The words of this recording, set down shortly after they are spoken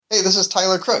Hey, this is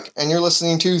Tyler Crook, and you're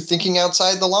listening to Thinking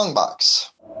Outside the Long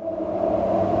Box.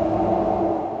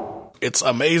 It's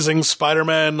Amazing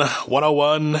Spider-Man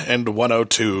 101 and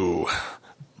 102.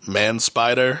 Man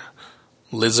Spider,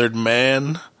 Lizard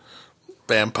Man,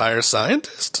 Vampire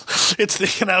Scientist. It's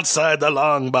Thinking Outside the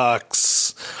Long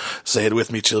Box. Say it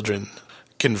with me, children.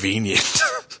 Convenient.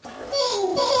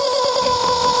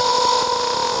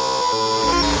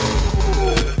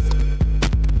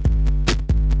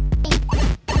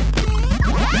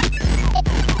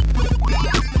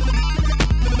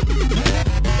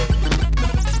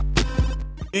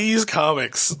 These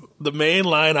comics, the main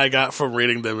line I got from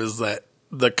reading them is that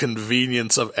the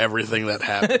convenience of everything that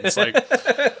happens. Like,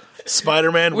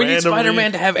 Spider-Man We need randomly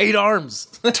Spider-Man to have 8 arms.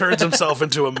 turns himself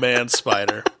into a man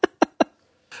spider.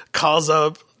 Calls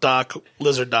up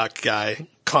Lizard Doc guy,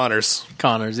 Connors.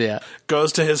 Yeah.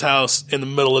 Goes to his house in the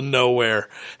middle of nowhere.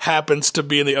 Happens to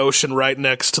be in the ocean right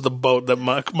next to the boat that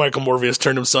Michael Morbius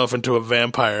turned himself into a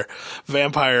vampire.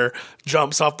 Vampire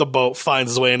jumps off the boat,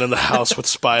 finds his way into the house with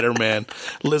Spider-Man.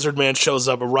 Lizard Man shows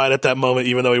up right at that moment,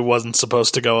 even though he wasn't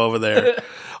supposed to go over there.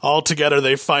 All together,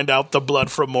 they find out the blood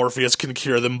from Morpheus can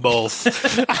cure them both.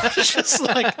 It's just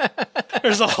like,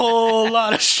 there's a whole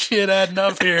lot of shit adding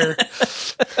up here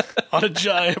on a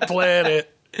giant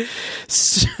planet.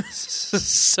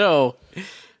 So,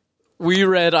 we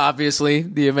read, obviously,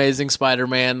 The Amazing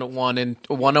Spider-Man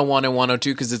 101 and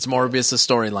 102 because it's Morbius'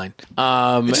 storyline.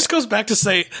 It just goes back to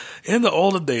say, in the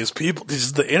olden days, people,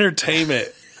 just the entertainment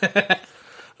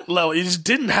level, you just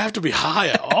didn't have to be high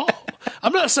at all.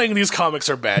 I'm not saying these comics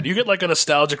are bad. You get like a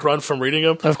nostalgic run from reading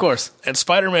them. Of course. And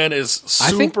Spider-Man is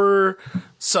super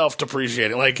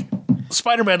self-depreciating. Like,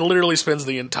 Spider-Man literally spends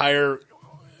the entire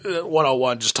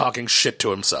 101 just talking shit to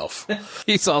himself.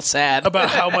 He's all sad. About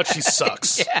how much he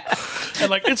sucks. Yeah. And,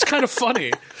 like, it's kind of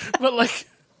funny. But, like,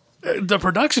 the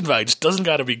production value just doesn't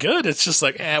got to be good. It's just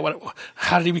like,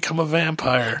 how did he become a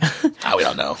vampire? We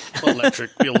don't know. We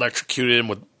electrocuted him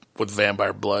with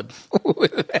vampire blood.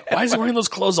 Why is he wearing those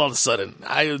clothes all of a sudden?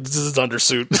 This is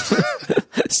undersuit.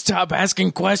 Stop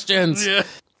asking questions. Yeah.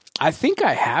 I think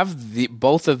I have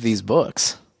both of these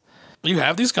books. You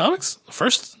have these comics?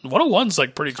 First, 101's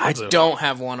like pretty I expensive. don't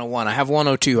have 101. I have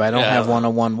 102. I don't have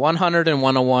 101. 100 and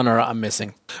 101 are I'm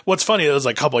missing. What's funny is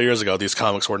like a couple of years ago, these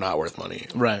comics were not worth money.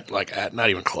 Right. Like not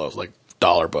even close. Like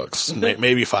dollar books,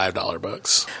 maybe $5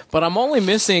 books. But I'm only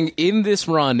missing in this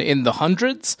run in the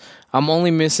hundreds. I'm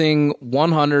only missing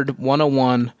 100,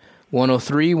 101,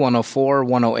 103, 104,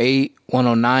 108,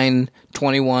 109,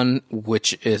 21,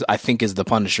 which is I think is the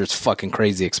Punisher's fucking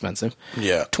crazy expensive.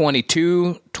 Yeah.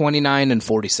 22, 29, and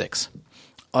 46.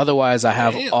 Otherwise, I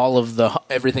have all of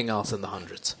everything else in the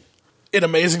hundreds. In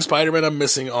Amazing Spider-Man, I'm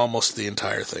missing almost the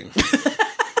entire thing.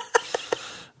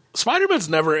 Spider-Man's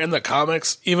never in the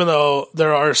comics, even though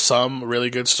there are some really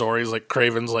good stories, like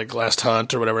Craven's like Last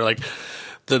Hunt or whatever, like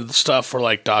the stuff where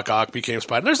like Doc Ock became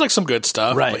Spider. There's like some good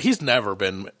stuff, right. But he's never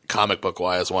been comic book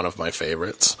wise one of my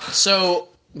favorites. So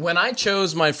when I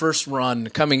chose my first run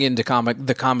coming into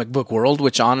the comic book world,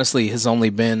 which honestly has only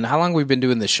been how long have we been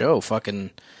doing this show?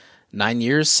 Fucking 9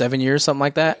 years, 7 years, something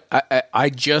like that. I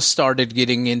just started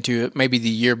getting into it maybe the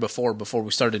year before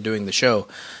we started doing the show.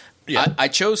 Yeah. I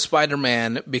chose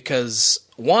Spider-Man because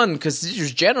these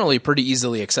are generally pretty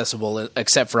easily accessible,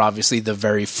 except for obviously the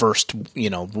very first,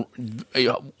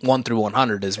 1 through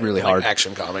 100 is really hard.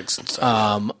 Action comics and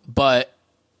stuff.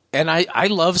 And I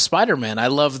love Spider-Man. I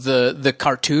love the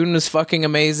cartoon is fucking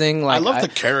amazing. Like I love the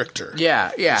character.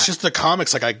 Yeah. It's just the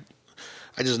comics, like I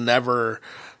just never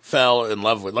fell in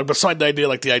love with. Like, besides the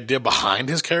idea behind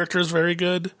his character is very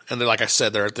good. And then, like I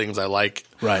said, there are things I like.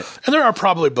 Right. And there are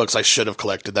probably books I should have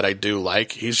collected that I do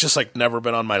like. He's just like never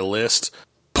been on my list.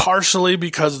 Partially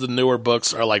because the newer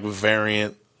books are like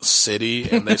Variant City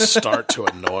and they start to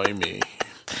annoy me.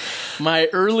 My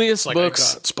earliest like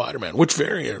books, I got Spider-Man. Which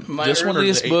variant? My this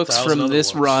earliest one or books from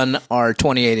this ones? run are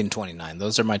 28 and 29.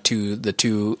 Those are the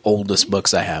two oldest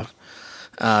books I have.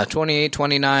 28,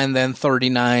 29, then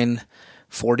 39,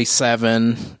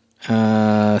 47,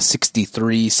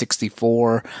 63,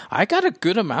 64. I got a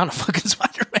good amount of fucking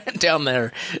Spider-Man down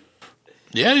there.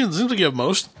 Yeah, it seems to give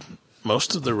most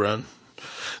of the run.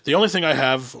 The only thing I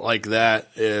have like that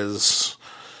is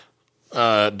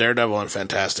Daredevil and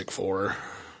Fantastic Four.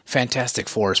 Fantastic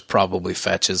Four probably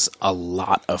fetches a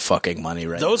lot of fucking money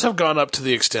right now. Those have gone up to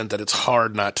the extent that it's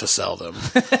hard not to sell them.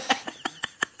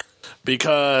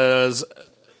 Because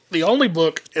the only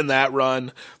book in that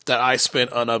run that I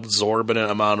spent an absorbent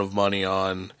amount of money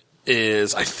on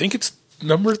is, I think it's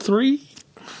number 3?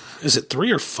 Is it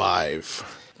 3 or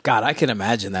 5? God, I can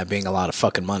imagine that being a lot of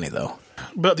fucking money, though.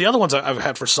 But the other ones I've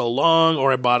had for so long,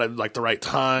 or I bought it like the right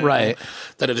time, Right.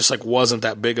 that it just like wasn't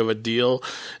that big of a deal.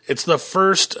 It's the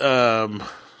first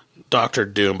Doctor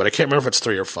Doom, but I can't remember if it's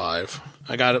 3 or 5.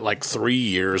 I got it like 3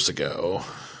 years ago,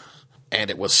 and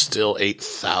it was still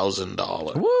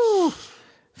 $8,000. Woo!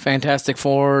 Fantastic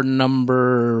Four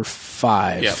number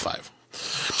 5. Yeah,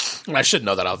 5. And I should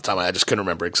know that all the time. I just couldn't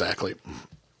remember exactly.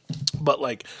 But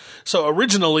like, so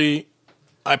originally,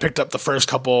 I picked up the first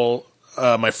couple,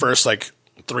 my first like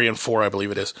 3 and 4, I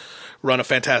believe it is, run of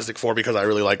Fantastic Four because I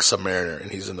really like Submariner,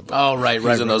 and he's in the book. Oh, right,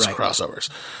 he's in those right. crossovers.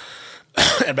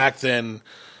 And back then,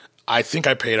 I think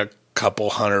I paid a couple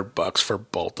 $100 for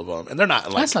both of them, and they're not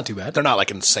like, That's not too bad. They're not like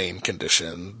insane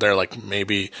condition. They're like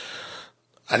maybe,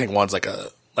 I think one's like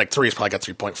 3 is probably got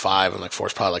 3.5, and like 4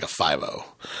 is probably like a 5.0.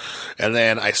 And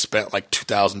then I spent like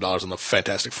 $2,000 on the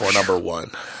Fantastic Four number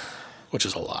 1, which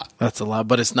is a lot. That's a lot,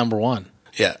 but it's number 1.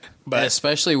 Yeah, but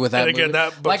Especially with that and again, movie. that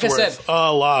book's Like I said, worth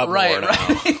a lot right, more now.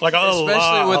 right. Like a Especially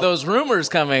lot. with those rumors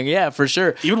coming. Yeah, for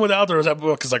sure. Even without there, that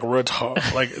book is like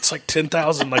retarded. Like it's like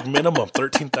 10,000, like minimum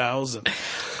 13,000.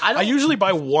 I usually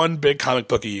buy one big comic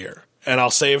book a year, and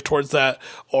I'll save towards that,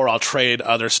 or I'll trade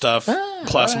other stuff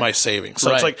plus my savings.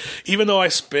 So it's Right. like, even though I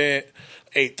spent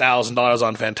 $8,000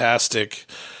 on Fantastic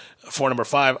Four number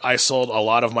 5, I sold a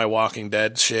lot of my Walking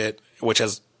Dead shit, which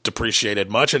has depreciated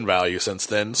much in value since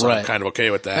then. So I'm Right. kind of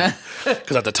okay with that,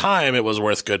 because at the time it was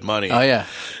worth good money. Oh, yeah.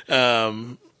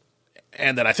 And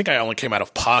then I think I only came out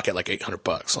of pocket like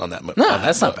 $800 on that. No,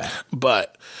 that's not bad.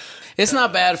 But It's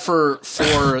not bad for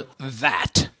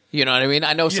that. You know what I mean?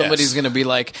 I know somebody's going to be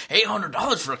like,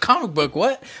 $800 for a comic book.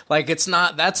 What? Like, that's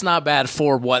not bad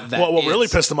for what that what is. really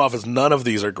pissed them off is none of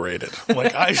these are graded.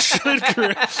 Like I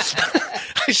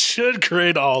should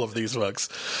grade all of these books.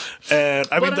 And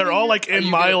I mean, they're all like in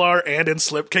Mylar and in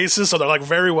slipcases, so they're like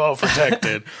very well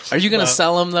protected. Are you going to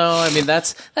sell them though? I mean,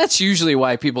 that's usually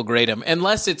why people grade them,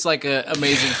 unless it's like a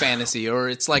Amazing Fantasy or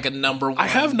it's like a number 1. I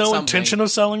have no intention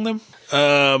of selling them.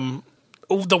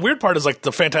 The weird part is like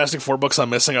the Fantastic Four books I'm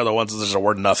missing are the ones that there's a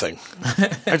word nothing.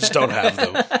 I just don't have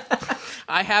them.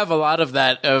 I have a lot of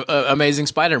that Amazing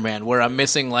Spider-Man where I'm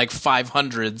missing like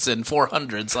 500s and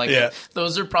 400s. Like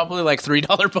those are probably like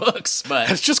 $3 books.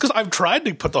 But it's just because I've tried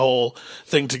to put the whole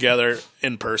thing together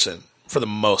in person for the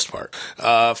most part.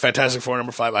 Fantastic Four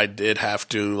number 5, I did have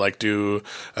to like do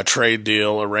a trade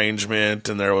deal arrangement,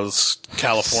 and there was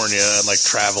California and like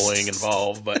traveling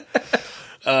involved. But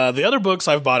the other books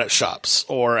I've bought at shops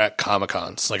or at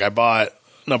Comic-Cons. Like I bought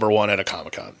number 1 at a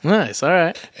Comic-Con. nice, all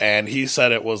right. And he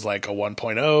said it was like a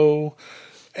 1.0.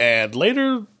 And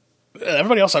later,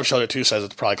 everybody else I've showed it to says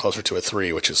it's probably closer to a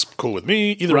 3, which is cool with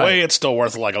me. Either Right. way, it's still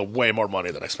worth like a way more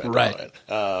money than I spent Right.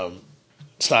 on it.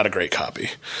 It's not a great copy.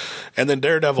 And then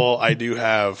Daredevil, I do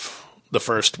have the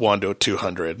first 1 to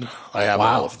 200. I have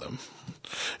all of them.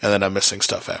 And then I'm missing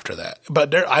stuff after that.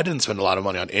 But I didn't spend a lot of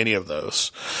money on any of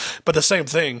those. But the same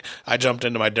thing, I jumped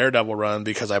into my Daredevil run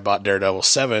because I bought Daredevil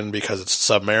 7 because it's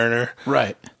Submariner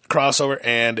Right. crossover,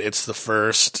 and it's the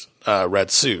first red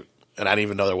suit. And I didn't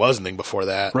even know there was anything before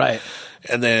that. Right.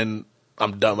 And then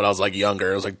I'm dumb when I was like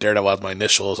younger. I was like, Daredevil has my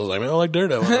initials. I was like, man, I like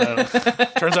Daredevil.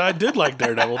 Turns out I did like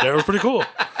Daredevil. Daredevil's pretty cool.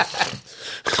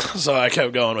 So I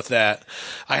kept going with that.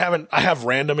 I have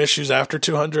random issues after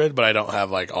 200, but I don't have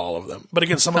like all of them. But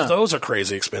again, some of those are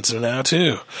crazy expensive now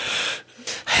too.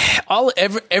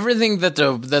 Everything that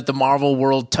the Marvel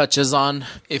world touches on,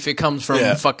 if it comes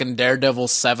from fucking Daredevil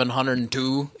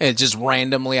 702, it's just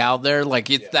randomly out there. Like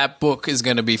that book is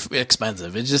going to be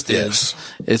expensive. It just is.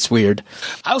 It's weird.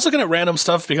 I was looking at random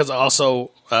stuff because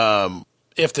also,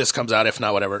 if this comes out, if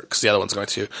not, whatever, because the other one's going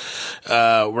to,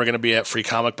 we're going to be at Free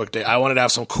Comic Book Day. I wanted to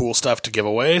have some cool stuff to give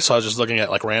away, so I was just looking at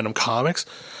like random comics.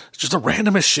 Just the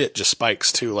randomest shit just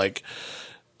spikes too. Like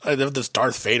I have this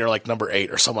Darth Vader like number 8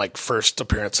 or some like first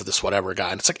appearance of this whatever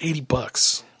guy, and it's like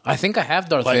 $80. I think I have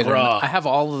Darth Like Vader. raw. I have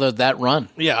all of that run.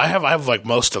 Yeah, I have like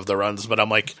most of the runs, but I'm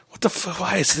like, what the fuck?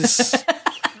 Why is this?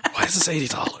 Why is this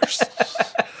 $80?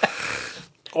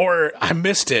 Or I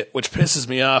missed it, which pisses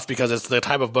me off because it's the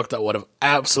type of book that would have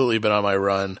absolutely been on my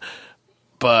run,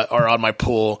 or on my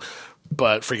pool.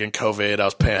 But freaking COVID, I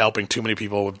was helping too many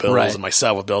people with bills and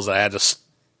myself with bills that I had to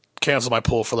cancel my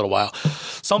pool for a little while.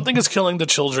 Something is killing the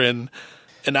children,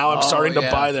 and now I'm starting to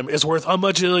buy them. It's worth $1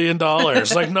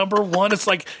 bajillion. Like number 1, it's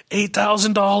like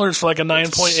 $8,000 for like a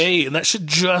 9.8, and that shit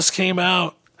just came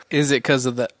out. Is it because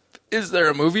of that? Is there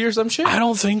a movie or some shit? I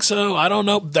don't think so. I don't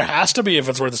know. There has to be if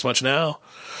it's worth this much now.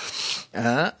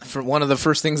 For one of the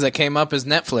first things that came up is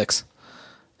Netflix.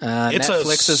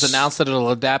 Netflix has announced that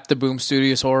it'll adapt the Boom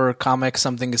Studios horror comic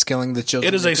 "Something Is Killing the Children."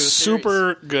 It is a series.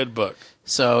 super good book.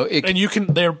 So and you can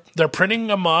they're printing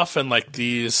them off in like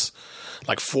these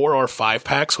like 4 or 5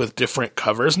 packs with different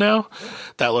covers now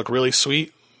that look really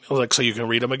sweet. Like, so you can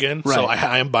read them again. Right. So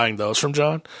I am buying those from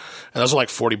John, and those are like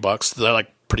 $40. They're like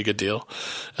pretty good deal.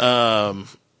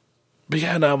 But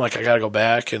yeah, now I'm like, I gotta go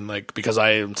back and like, because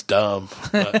I am dumb.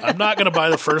 But I'm not gonna buy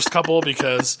the first couple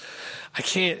because I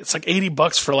can't. It's like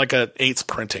 $80 for like a 8th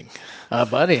printing.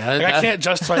 Buddy, I can't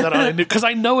justify that on a new, because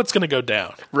I know it's gonna go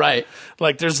down. right.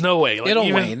 Like, there's no way. Like,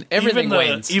 It'll wane. Everything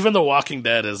wanes. Even The Walking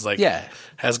Dead is like, Yeah.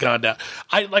 has gone down.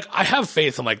 I have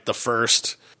faith in like the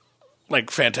first,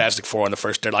 like Fantastic Four and the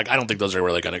first. Like, I don't think those are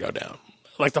really gonna go down.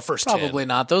 Like the first 10. Probably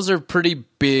not. Those are pretty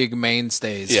big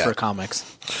mainstays Yeah. for comics.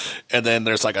 And then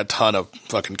there's like a ton of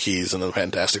fucking keys in the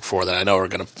Fantastic Four that I know are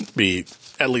going to be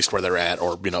at least where they're at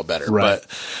or, better. Right.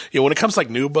 But, when it comes to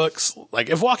like new books, like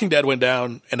if Walking Dead went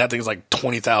down and that thing's like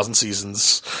 20,000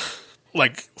 seasons,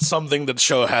 like something that the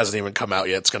show hasn't even come out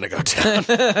yet, it's going to go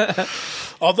down.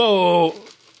 Although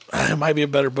it might be a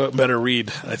better read,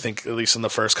 I think, at least in the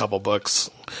first couple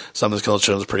books. Something's Killing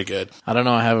Children is pretty good. I don't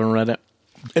know. I haven't read it.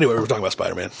 Anyway, we were talking about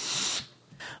Spider-Man.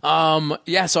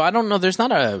 Yeah, so I don't know. There's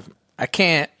not I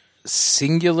can't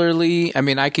singularly. I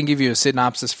mean, I can give you a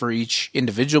synopsis for each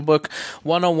individual book.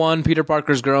 101, Peter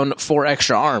Parker's grown 4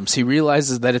 extra arms. He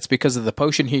realizes that it's because of the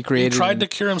potion he created. He tried to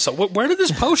cure himself. Where did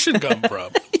this potion come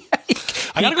from?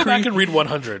 I gotta go back and read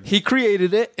 100. He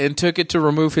created it and took it to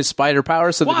remove his spider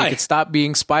power so that Why? he could stop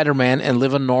being Spider-Man and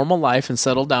live a normal life and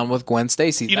settle down with Gwen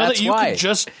Stacy. You know That's that you why. could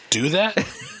just do that?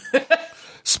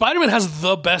 Spider-Man has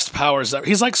the best powers.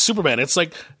 He's like Superman. It's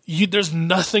like there's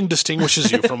nothing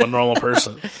distinguishes you from a normal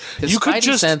person. His You could Spidey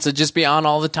just sense would just be on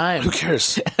all the time. who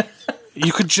cares?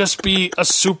 You could just be a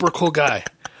super cool guy.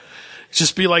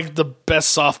 Just be like the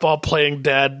best softball playing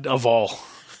dad of all.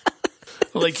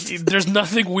 Like there's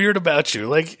nothing weird about you.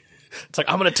 Like it's like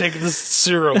I'm gonna take this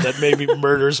serum that maybe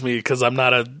murders me because I'm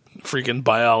not a freaking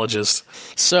biologist.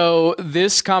 So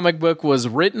this comic book was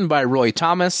written by Roy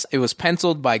Thomas. It was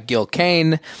penciled by Gil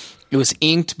Kane. It was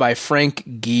inked by Frank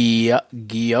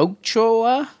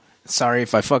Giochoa. Sorry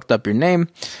if I fucked up your name.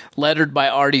 Lettered by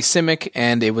Artie Simic,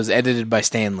 and it was edited by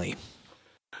Stan Lee.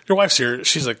 Your wife's here.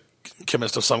 She's a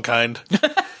chemist of some kind.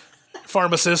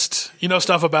 Pharmacist. You know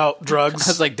stuff about drugs.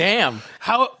 I was like, damn.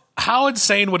 How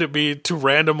insane would it be to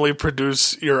randomly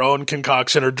produce your own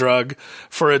concoction or drug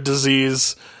for a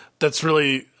disease that's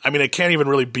really, I mean, it can't even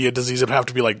really be a disease. It would have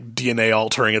to be like DNA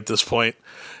altering at this point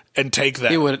and take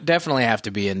that It would definitely have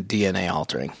to be in DNA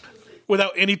altering.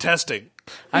 without any testing.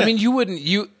 I mean, you wouldn't.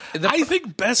 I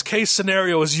think best case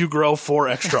scenario is you grow 4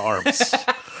 extra arms.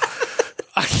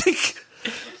 I think,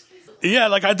 yeah,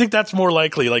 like I think that's more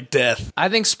likely, like death. I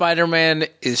think Spider-Man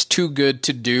is too good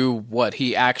to do what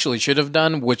he actually should have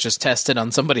done, which is test it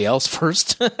on somebody else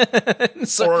first.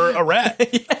 Or a rat.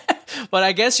 But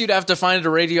I guess you'd have to find a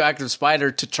radioactive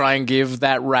spider to try and give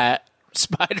that rat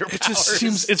spider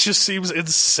powers. It just seems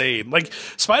insane. Like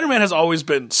Spider-Man has always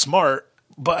been smart,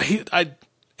 but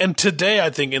and today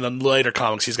I think in the later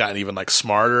comics he's gotten even like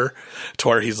smarter to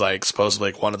where he's like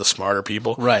supposedly like one of the smarter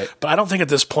people. Right. But I don't think at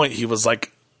this point he was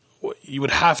like, you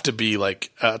would have to be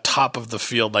like top of the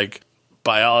field, like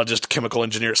biologist, chemical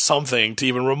engineer, something to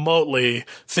even remotely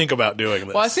think about doing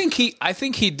this. Well, I think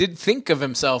he did think of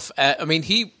himself. I mean,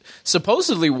 he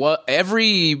supposedly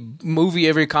every movie,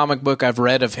 every comic book I've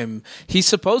read of him, he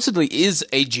supposedly is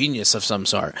a genius of some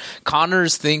sort.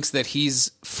 Connors thinks that he's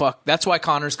fucked. That's why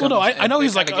Connors comes. Well, no, I know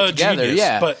he's like a together. genius,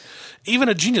 Yeah. but even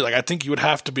a genius, like I think you would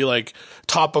have to be like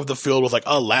top of the field with like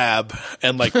a lab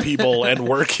and like people and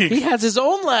working He has his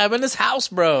own lab in his house,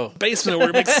 bro. basement where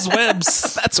he makes his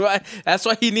webs. That's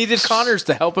why he needed Connors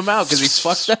to help him out because he's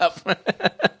fucked up.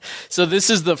 So this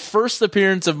is the first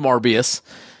appearance of Morbius,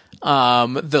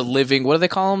 the living. What do they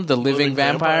call him? The living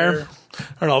vampire.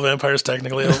 Aren't all vampires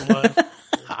technically alive?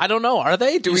 I don't know. Are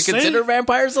they? Do we say- consider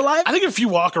vampires alive? I think if you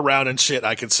walk around and shit,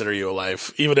 I consider you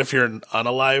alive, even if you're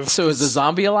unalive. So is the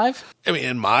zombie alive? I mean,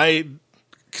 in my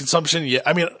consumption, yeah.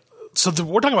 I mean,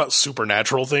 we're talking about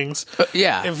supernatural things.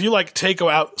 Yeah. If you like take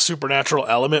out supernatural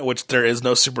element, which there is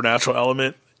no supernatural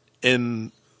element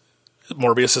in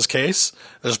Morbius's case,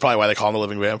 this is probably why they call him the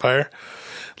living vampire.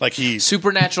 Like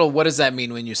Supernatural. What does that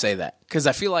mean when you say that? Because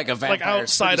I feel like a vampire like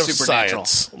outside is of pretty supernatural.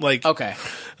 science, like Okay,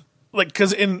 like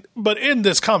because in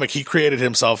this comic he created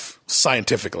himself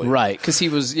scientifically, right? Because he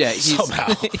was he's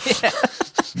somehow.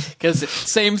 because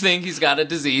same thing. He's got a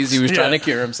disease. He was trying to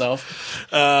cure himself.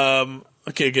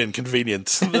 Okay, again,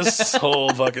 convenience. This whole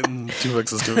fucking 2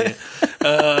 books is convenient.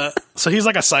 So he's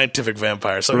like a scientific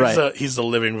vampire. So Right. he's the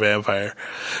living vampire.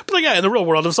 But like, yeah, in the real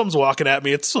world, if something's walking at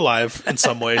me, it's alive in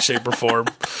some way, shape, or form.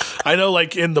 I know,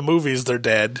 like in the movies, they're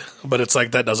dead, but it's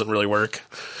like that doesn't really work,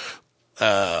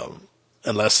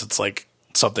 unless it's like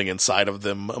something inside of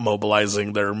them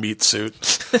immobilizing their meat suit.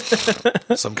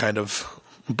 Some kind of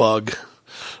bug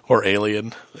or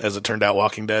alien, as it turned out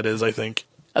Walking Dead is, I think.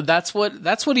 That's what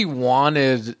he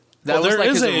wanted. That was like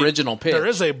his original pitch. There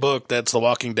is a book that's The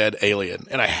Walking Dead Alien,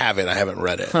 and I have it. I haven't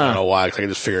read it. I don't know why, because I can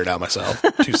just figure it out myself.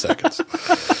 2 seconds.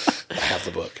 I have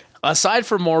the book. Aside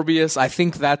from Morbius, I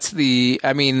think that's the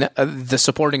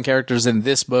supporting characters in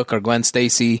this book are Gwen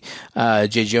Stacy, J.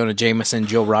 Jonah Jameson,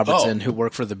 Joe Robertson, who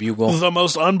work for the Bugle. The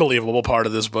most unbelievable part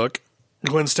of this book,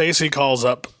 Gwen Stacy calls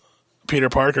up Peter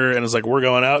Parker and is like, we're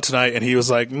going out tonight. And he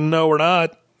was like, no, we're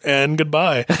not. And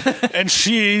goodbye. And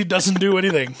she doesn't do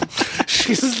anything.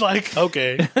 She's like,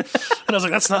 okay. And I was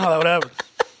like, that's not how that would happen.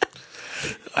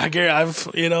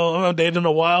 I've dated in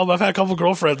a while, but I've had a couple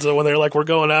girlfriends that when they're like, we're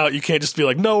going out, you can't just be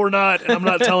like, no, we're not, and I'm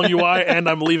not telling you why, and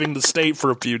I'm leaving the state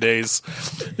for a few days.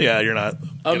 Yeah, you're not.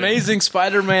 Amazing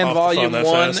Spider-Man Volume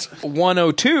 1,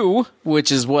 102, which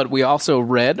is what we also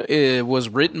read. It was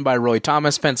written by Roy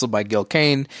Thomas, penciled by Gil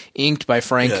Kane, inked by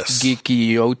Frank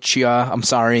Giacchiocia, I'm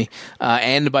sorry,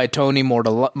 and by Tony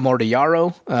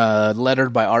Mortallaro,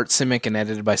 lettered by Art Simic, and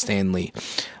edited by Stan Lee.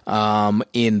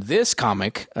 In this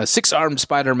comic, a 6-armed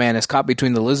Spider-Man is caught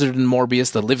between the Lizard and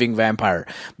Morbius, the living vampire.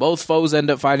 Both foes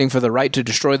end up fighting for the right to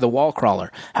destroy the wall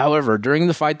crawler. However, during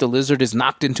the fight, the Lizard is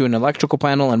knocked into an electrical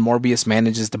panel and Morbius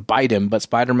manages to bite him, but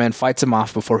Spider-Man fights him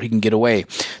off before he can get away.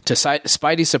 To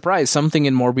Spidey's surprise, something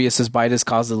in Morbius's bite has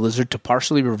caused the Lizard to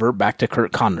partially revert back to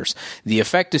Curt Connors. The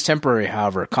effect is temporary,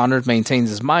 however. Connors maintains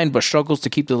his mind, but struggles to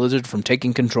keep the Lizard from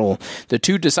taking control. The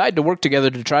two decide to work together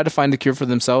to try to find a cure for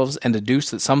themselves and deduce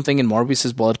that something in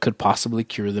Morbius's blood could possibly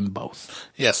cure them both.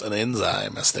 Yes, an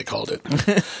enzyme, as they called it,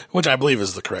 which I believe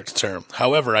is the correct term.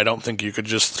 However, I don't think you could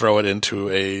just throw it into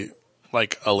a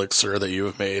elixir that you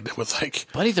have made with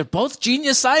Buddy, they're both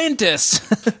genius scientists.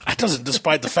 That doesn't,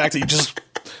 despite the fact that you just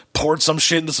poured some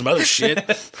shit into some other shit.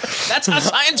 That's how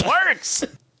science works.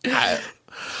 I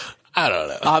don't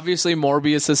know. Obviously,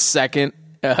 Morbius's second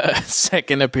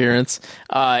appearance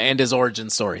and his origin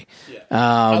story. Yeah.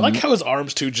 I like how his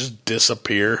arms too just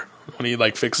disappear when he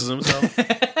fixes himself.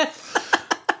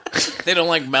 They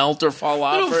don't melt or fall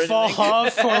off. They don't fall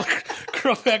off or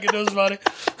grow back into his body.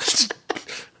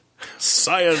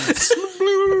 Science.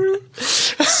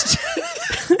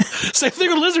 Same thing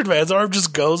with Lizard Man. His arm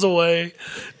just goes away.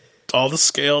 All the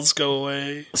scales go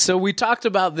away. So we talked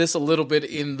about this a little bit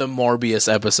in the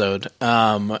Morbius episode.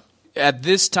 At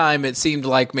this time, it seemed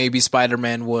like maybe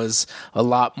Spider-Man was a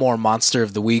lot more monster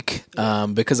of the week,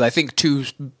 because I think 2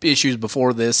 issues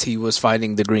before this, he was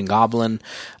fighting the Green Goblin,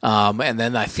 and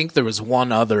then I think there was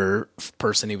one other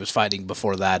person he was fighting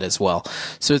before that as well.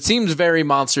 So it seems very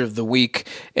monster of the week,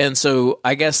 and so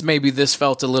I guess maybe this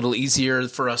felt a little easier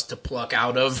for us to pluck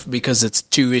out of, because it's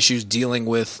 2 issues dealing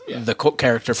with the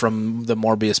character from the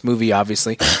Morbius movie,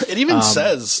 obviously. It even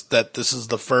says that this is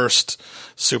the first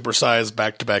supersized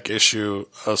back-to-back issue.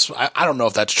 I don't know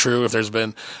if that's true. If there's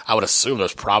been, I would assume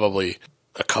there's probably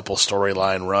a couple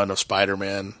storyline run of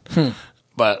Spider-Man.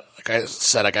 But like I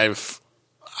said,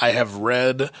 I have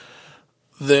read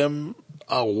them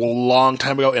a long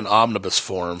time ago in omnibus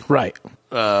form. Right.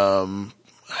 I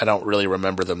don't really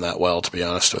remember them that well, to be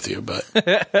honest with you. But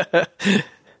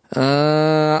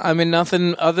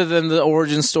nothing other than the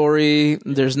origin story.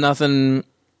 There's nothing.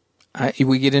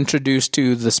 We get introduced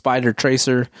to the Spider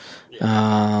Tracer,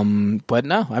 but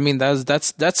no,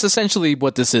 that's essentially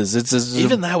what this is.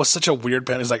 Even that was such a weird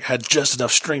pen. He's had just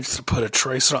enough strength to put a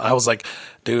tracer on. I was like,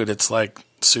 dude, it's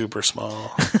super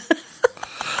small.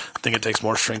 I think it takes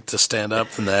more strength to stand up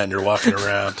than that, and you're walking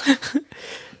around.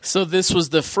 So this was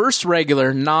the first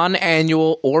regular,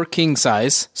 non-annual or king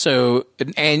size. So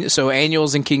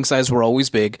annuals and king size were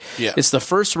always big. Yeah. It's the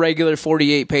first regular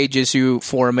 48-page issue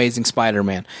for Amazing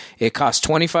Spider-Man. It cost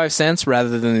 25 cents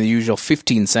rather than the usual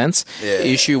 15 cents. Yeah.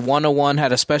 Issue 101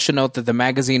 had a special note that the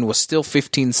magazine was still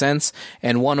 15 cents,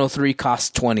 and 103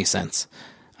 cost 20 cents.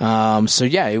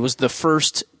 It was the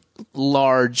first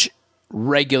large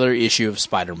regular issue of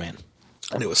Spider-Man.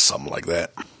 And it was something like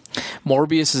that.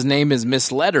 Morbius's name is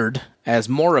mislettered as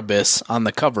Moribus on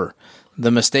the cover. The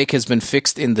mistake has been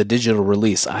fixed in the digital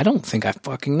release. I don't think I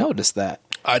fucking noticed that.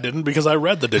 I didn't, because I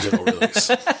read the digital release.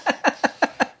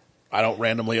 I don't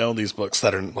randomly own these books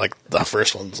that are the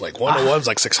first one's one's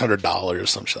 $600 or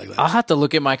some shit like that. I'll have to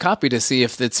look at my copy to see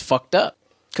if it's fucked up,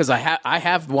 because I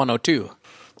have 102.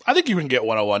 I think you can get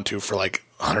 101 too for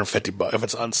 $150 if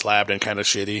it's unslabbed and kind of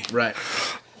shitty. Right.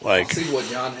 I'll see what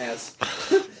John has.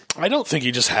 I don't think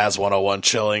he just has 101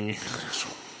 chilling.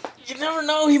 You never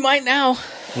know. He might now.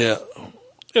 Yeah.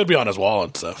 It'll be on his wall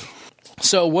and stuff.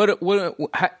 So what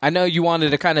I know you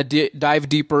wanted to kind of dive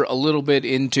deeper a little bit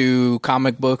into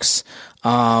comic books.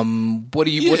 What's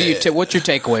your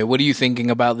takeaway? What are you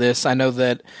thinking about this? I know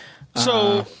that.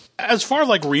 So as far as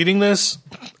like reading this,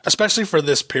 especially for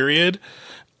this period,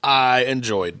 I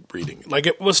enjoyed reading. Like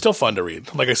it was still fun to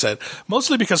read. Like I said,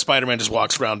 mostly because Spider-Man just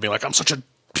walks around being like, I'm such a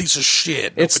piece of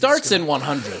shit. It starts in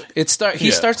 100.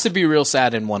 He starts to be real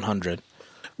sad in 100.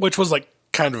 Which was like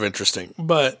kind of interesting.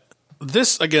 But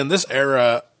this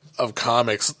era of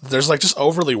comics, there's like just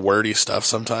overly wordy stuff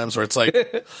sometimes where it's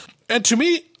like, and to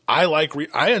me,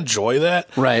 I enjoy that.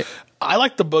 Right. I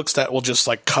like the books that will just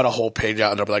like cut a whole page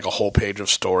out and there'll be like a whole page of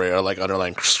story or like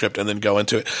underlying script and then go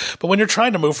into it. But when you're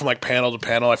trying to move from like panel to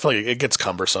panel, I feel like it gets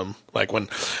cumbersome. Like when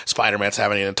Spider-Man's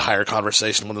having an entire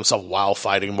conversation with himself while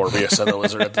fighting Morbius and the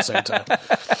Lizard at the same time.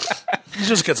 It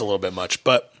just gets a little bit much.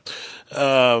 But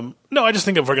no, I just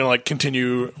think if we're going to like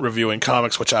continue reviewing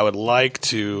comics, which I would like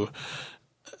to,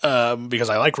 because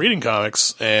I like reading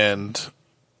comics and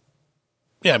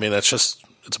yeah, I mean,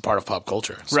 it's a part of pop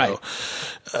culture. So, right.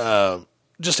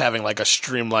 Just having like a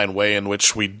streamlined way in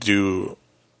which we do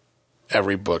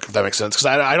every book, if that makes sense. Because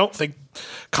I don't think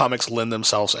comics lend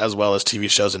themselves as well as TV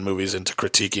shows and movies into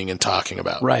critiquing and talking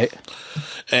about. Right.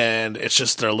 And it's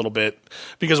just they're a little bit,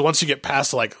 because once you get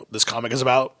past like this comic is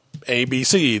about A, B,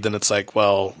 C, then it's like,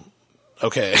 well,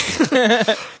 okay.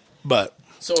 But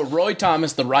so Roy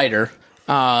Thomas, the writer,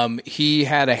 he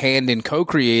had a hand in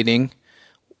co-creating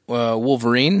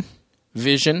Wolverine,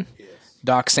 Vision,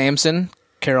 Doc Samson,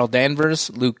 Carol Danvers,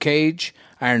 Luke Cage,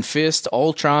 Iron Fist,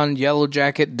 Ultron, Yellow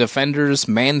Jacket, Defenders,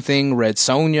 Man-Thing, Red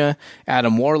Sonja,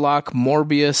 Adam Warlock,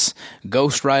 Morbius,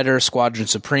 Ghost Rider, Squadron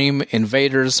Supreme,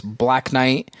 Invaders, Black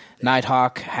Knight,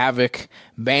 Nighthawk, Havoc,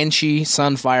 Banshee,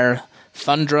 Sunfire,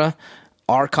 Thundra,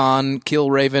 Archon,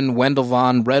 Killraven, Wendell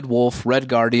Vaughn, Red Wolf, Red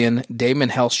Guardian, Damon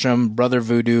Hellstrom, Brother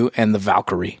Voodoo, and the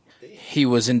Valkyrie. He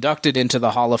was inducted into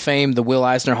the Hall of Fame, the Will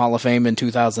Eisner Hall of Fame, in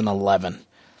 2011.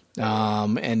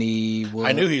 And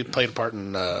I knew he played a part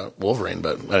in Wolverine,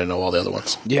 but I didn't know all the other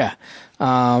ones. Yeah.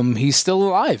 He's still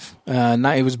alive.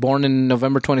 He was born in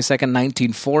November 22nd,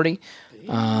 1940.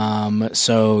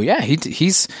 So, yeah, he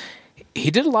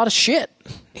did a lot of shit.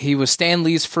 He was Stan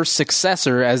Lee's first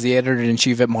successor as the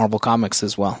editor-in-chief at Marvel Comics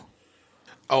as well.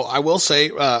 Oh, I will say,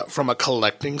 from a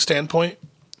collecting standpoint,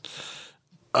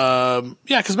 yeah,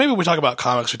 because maybe when we talk about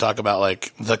comics, we talk about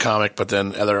like the comic, but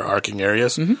then other arcing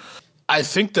areas. Mm-hmm. I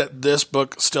think that this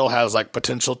book still has like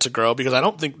potential to grow because I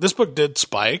don't think this book did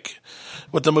spike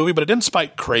with the movie, but it didn't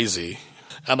spike crazy.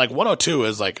 And like 102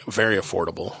 is like very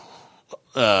affordable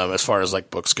as far as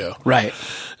like books go. Right.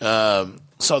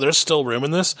 So there's still room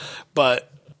in this,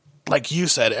 but like you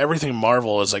said, everything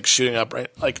Marvel is like shooting up, right?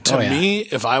 Like to me,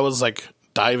 if I was like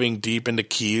diving deep into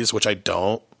keys, which I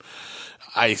don't,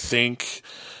 I think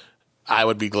I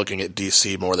would be looking at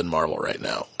DC more than Marvel right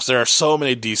now. Because there are so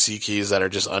many DC keys that are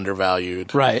just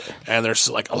undervalued. Right. And there's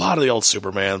like a lot of the old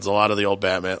Supermans, a lot of the old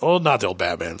Batman. Well, not the old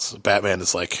Batmans. Batman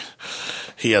is like,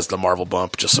 he has the Marvel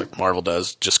bump just like Marvel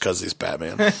does just because he's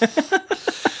Batman.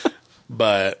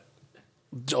 But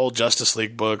old Justice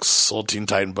League books, old Teen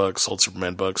Titan books, old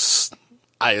Superman books,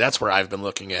 that's where I've been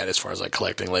looking at as far as like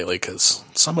collecting lately because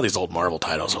some of these old Marvel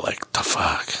titles are like, the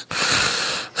fuck?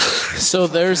 So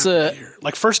there's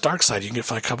like first Darkseid, you can get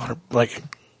for like a couple hundred, like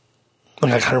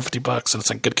 $150 and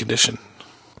it's in good condition.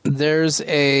 There's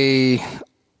a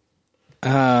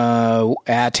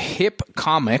at Hip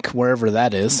Comic, wherever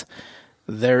that is,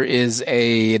 there is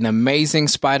an Amazing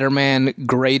Spider-Man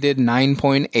graded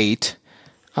 9.8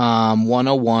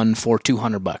 101 for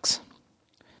 $200.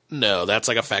 No, that's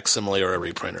like a facsimile or a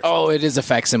reprint. Oh, it is a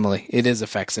facsimile. It is a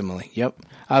facsimile. Yep.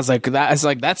 I was like,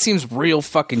 that seems real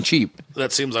fucking cheap.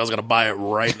 That seems I was going to buy it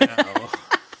right now.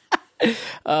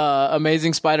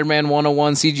 Amazing Spider-Man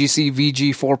 101 CGC VG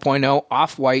 4.0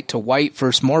 off-white to white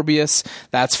versus Morbius.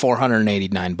 That's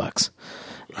 $489.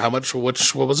 How much?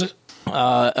 What was it?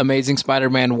 Amazing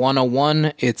Spider-Man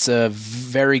 101. It's a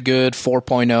very good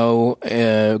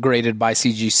 4.0 graded by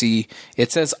CGC.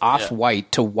 It says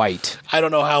off-white to white. I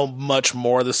don't know how much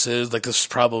more this is. Like, this is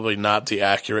probably not the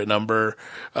accurate number,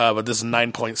 but this is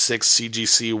 9.6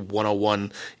 CGC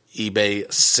 101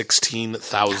 eBay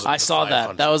 16,000. I saw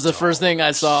that. That was the first thing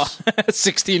I saw.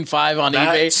 16.5 on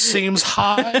eBay. That seems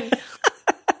high.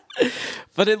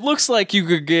 But it looks like you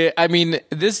could get. I mean,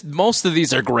 most of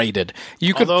these are graded.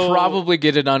 You could probably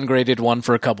get an ungraded one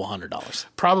for a couple $100.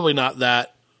 Probably not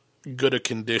that good a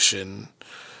condition.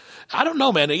 I don't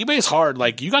know, man. eBay's hard.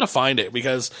 Like, you got to find it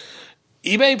because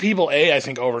eBay people, I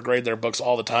think, overgrade their books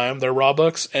all the time, their raw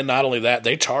books. And not only that,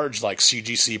 they charge like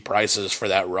CGC prices for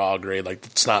that raw grade. Like,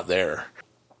 it's not there.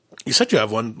 You said you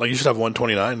have one. Like, you should have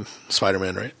 129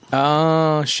 Spider-Man, right?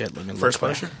 Oh, shit. Let me look. First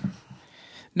Punisher?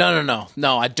 No.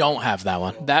 I don't have that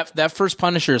one. That first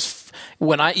Punisher is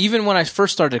when I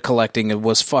first started collecting, it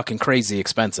was fucking crazy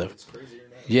expensive.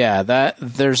 Yeah,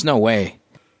 there's no way.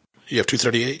 You have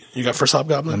 238? You got First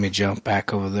Hobgoblin? Let me jump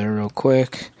back over there real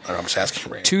quick. I'm just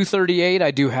asking. 238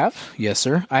 I do have. Yes,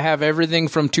 sir. I have everything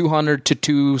from 200 to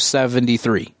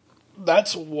 273.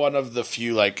 That's one of the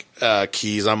few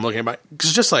keys I'm looking at.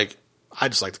 Because I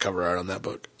just like the cover art on that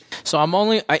book. So I'm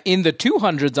only in the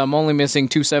 200s. I'm only missing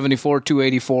 274,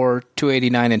 284,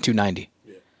 289, and 290.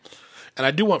 Yeah. And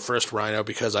I do want First Rhino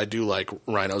because I do like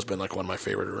Rhino's been like one of my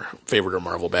favorite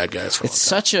Marvel bad guys for a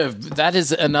long time. That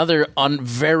is another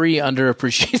very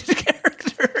underappreciated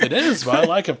character. It is, but I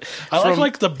like him. I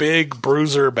like the big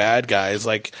bruiser bad guys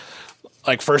like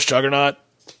First Juggernaut.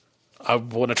 I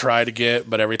want to try to get,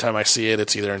 but every time I see it,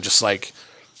 it's either in just like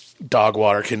dog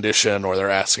water condition or they're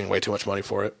asking way too much money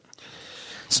for it.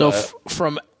 So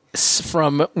from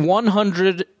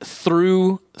 100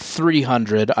 through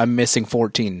 300, I'm missing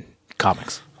 14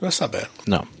 comics. That's not bad.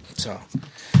 No. So,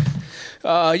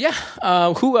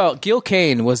 who else? Gil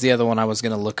Kane was the other one I was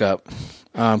going to look up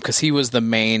because he was the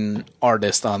main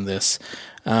artist on this.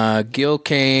 Gil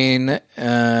Kane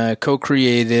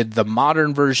co-created the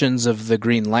modern versions of the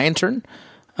Green Lantern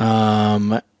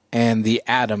and the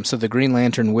Atom. So the Green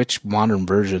Lantern, which modern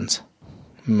versions?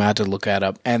 I had to look that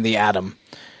up. And the Atom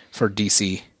for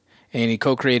DC. And he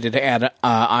co-created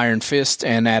Iron Fist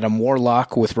and Adam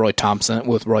Warlock with Roy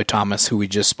Thomas, who we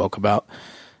just spoke about.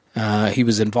 He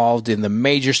was involved in the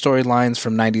major storylines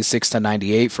from 96 to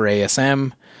 98 for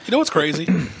ASM. You know what's crazy?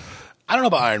 I don't know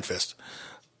about Iron Fist.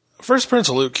 First Prince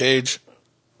of Luke Cage,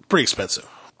 pretty expensive.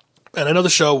 And I know the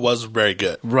show was very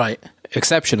good. Right.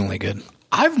 Exceptionally good.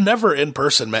 I've never in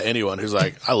person met anyone who's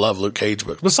like, I love Luke Cage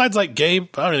books. Besides like Gabe.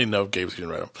 I don't even know if Gabe's going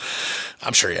to write them.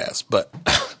 I'm sure he has. But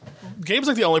Gabe's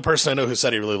like the only person I know who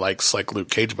said he really likes like Luke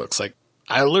Cage books. Like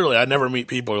I never meet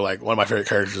people who are like, one of my favorite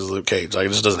characters is Luke Cage. Like it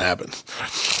just doesn't happen.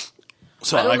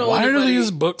 So like, why are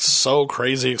these books so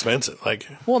crazy expensive? Like,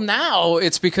 well, now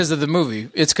it's because of the movie.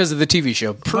 It's because of the TV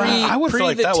show. I would feel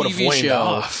like that would have waned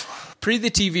off. Pre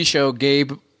the TV show,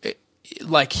 Gabe,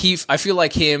 I feel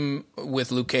like him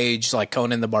with Luke Cage, like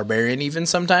Conan the Barbarian, even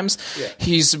sometimes. Yeah.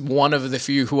 He's one of the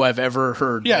few who I've ever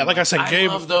heard. Yeah, like I said, Gabe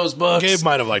love those books. Gabe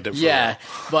might have liked it.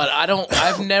 But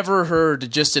I've never heard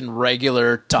just in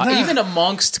regular talk, even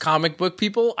amongst comic book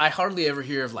people. I hardly ever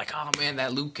hear of like, oh man,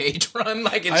 that Luke Cage run.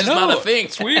 Like it's just not a thing.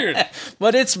 It's weird,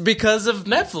 but it's because of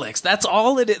Netflix. That's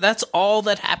all it is. That's all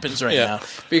that happens right now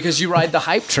because you ride the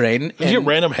hype train and you get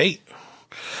random hate.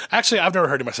 Actually, I've never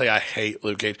heard him say I hate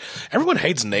Luke Cage. Everyone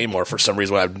hates Namor for some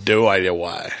reason. I have no idea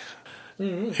why.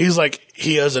 Mm-hmm.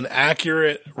 He has an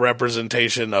accurate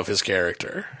representation of his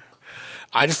character.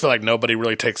 I just feel like nobody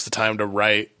really takes the time to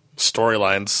write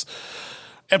storylines.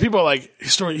 And people are like,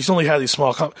 he's only had these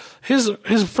small... His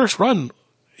first run,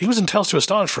 he was in Tales to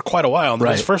Astonish for quite a while. And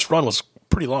his first run was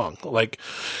pretty long. Like...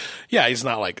 Yeah, he's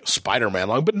not like Spider-Man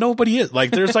long, but nobody is.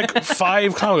 Like, there's like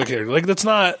 5 comic characters. Like, that's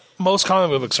not... Most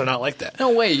comic books are not like that.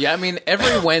 No way. Yeah, I mean,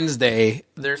 every Wednesday,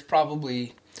 there's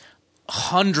probably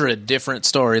 100 different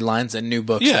storylines and new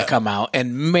books that come out,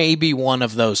 and maybe one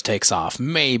of those takes off.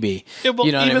 Maybe. Yeah, well,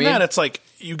 you know even what I mean? That, it's like,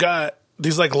 you got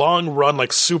these like long run,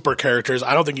 like super characters.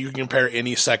 I don't think you can compare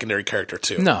any secondary character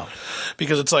to. No.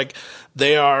 Because it's like,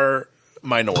 they are...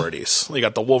 minorities. You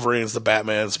got the Wolverines, the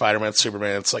Batman, Spider-Man,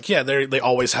 Superman. It's like, yeah, they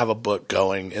always have a book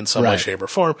going in some way, shape, or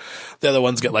form. The other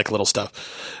ones get like little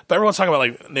stuff. But everyone's talking about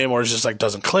like Namor just like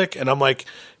doesn't click. And I'm like,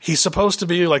 he's supposed to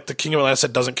be like the King of Atlantis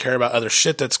that doesn't care about other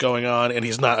shit that's going on. And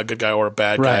he's not a good guy or a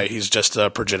bad guy. He's just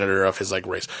a progenitor of his like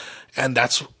race. And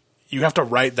that's, you have to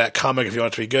write that comic if you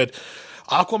want it to be good.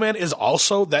 Aquaman is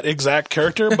also that exact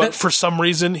character, but for some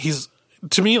reason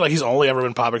to me, like, he's only ever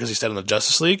been popular because he stayed in the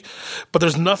Justice League. But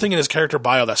there's nothing in his character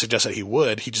bio that suggests that he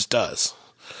would. He just does.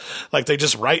 Like, they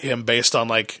just write him based on,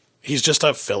 like, he's just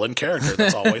a fill-in character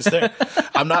that's always there.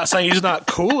 I'm not saying he's not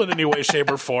cool in any way,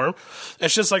 shape, or form.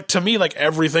 It's just, like, to me, like,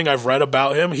 everything I've read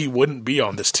about him, he wouldn't be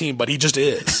on this team, but he just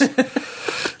is.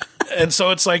 And so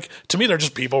it's, like, to me, they're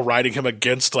just people writing him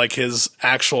against, like, his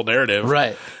actual narrative.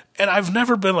 Right. And I've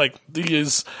never been like,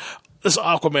 this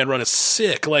Aquaman run is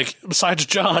sick. Like, besides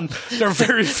John, there are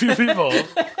very few people.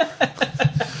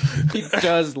 He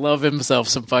does love himself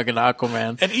some fucking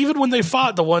Aquaman. And even when they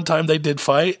fought, the one time they did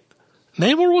fight,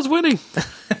 Namor was winning.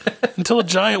 Until a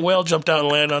giant whale jumped out and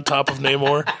landed on top of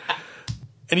Namor.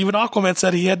 And even Aquaman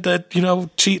said he had to,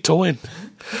 cheat to win.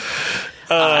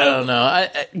 I don't know.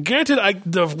 Granted,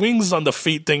 the wings on the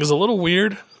feet thing is a little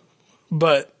weird,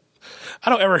 but I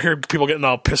don't ever hear people getting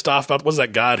all pissed off about what's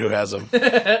that god who has him.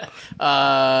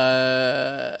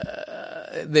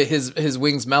 His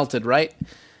wings melted, right?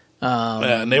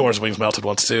 Namor's wings melted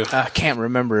once too. I can't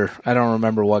remember. I don't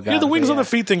remember what god. The wings on the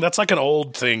feet thing, that's like an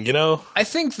old thing, you know? I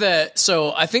think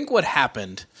what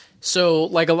happened. So,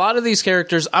 like a lot of these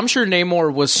characters, I'm sure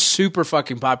Namor was super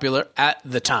fucking popular at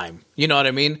the time. You know what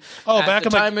I mean? Oh, at back the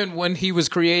in time and when he was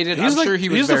created, I'm like, sure he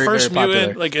was he's very, the first very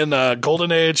popular. mutant, like in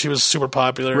Golden Age, he was super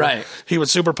popular. Right. He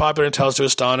was super popular in Tales to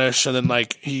Astonish, and then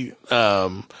like he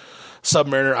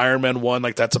Submariner, Iron Man 1,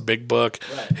 like that's a big book.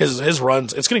 Right. His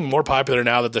runs, it's getting more popular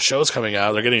now that the show's coming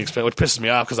out. They're getting expensive, which pisses me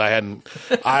off because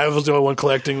I was the only one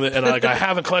collecting and I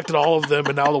haven't collected all of them,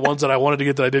 and now the ones that I wanted to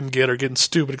get that I didn't get are getting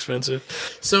stupid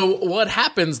expensive. So what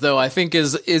happens though, I think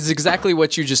is exactly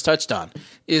what you just touched on,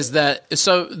 is that the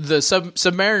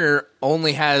Submariner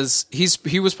only has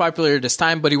he was popular at this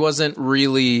time, but he wasn't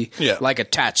really like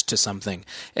attached to something.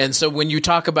 And so when you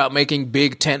talk about making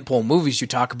big tentpole movies, you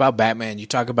talk about Batman, you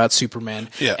talk about Superman,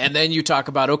 and then you talk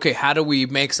about, okay, how do we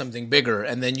make something bigger?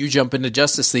 And then you jump into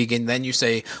Justice League, and then you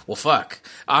say, well, fuck,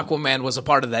 Aquaman was a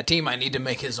part of that team. I need to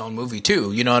make his own movie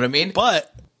too. You know what I mean?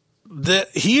 But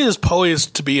he is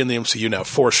poised to be in the MCU now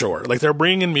for sure. Like they're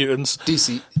bringing in mutants,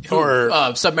 DC or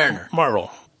Submariner, Marvel.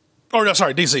 Oh no,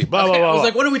 sorry, DC. Blah, blah, blah, I was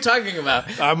like, what are we talking about?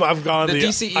 I've gone the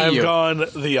DCEU. I've gone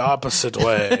the opposite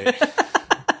way.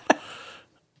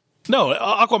 No,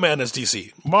 Aquaman is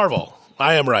DC. Marvel.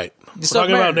 I am right. We're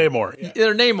talking about Namor. Yeah.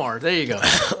 They're Namor. There you go.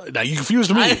 Now you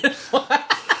confused me.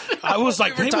 I was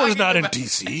like, Namor's not in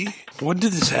DC. When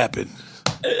did this happen?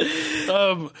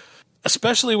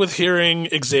 Especially with hearing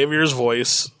Xavier's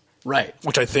voice. Right.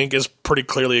 Which I think is pretty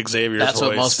clearly Xavier's voice. That's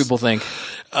what most people think.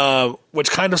 Which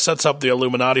kind of sets up the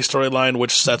Illuminati storyline,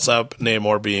 which sets up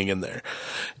Namor being in there.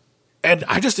 And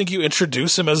I just think you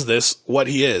introduce him as what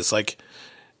he is. Like,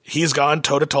 he's gone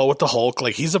toe-to-toe with the Hulk.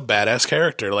 Like, he's a badass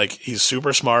character. Like, he's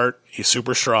super smart. He's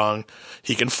super strong.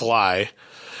 He can fly.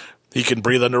 He can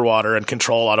breathe underwater and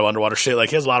control a lot of underwater shit. Like,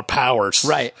 he has a lot of powers.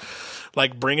 Right.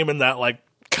 Like, bring him in that, like,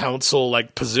 council,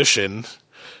 like, position.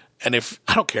 And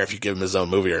I don't care if you give him his own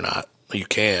movie or not. You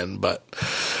can, but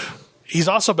he's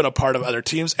also been a part of other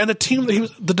teams. And the team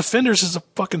the Defenders is a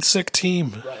fucking sick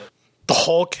team. Right. The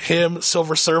Hulk, him,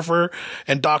 Silver Surfer,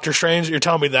 and Doctor Strange. You're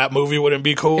telling me that movie wouldn't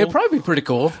be cool? It'd probably be pretty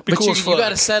cool. But you got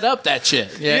to set up that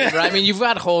shit. Yeah. Right? I mean, you've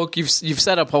got Hulk. You've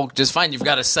set up Hulk just fine. You've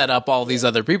got to set up all these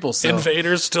other people still.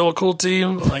 Invader's still a cool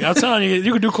team. Like, I'm telling you,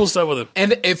 you can do cool stuff with it.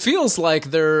 And it feels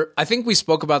like I think we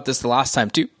spoke about this the last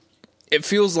time too. It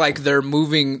feels like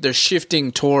they're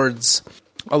shifting towards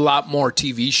a lot more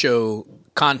TV show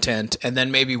content and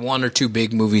then maybe one or two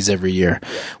big movies every year,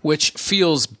 which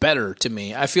feels better to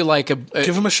me. I feel like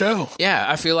give him a show. Yeah,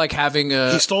 I feel like having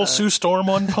he stole Sue Storm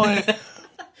one point.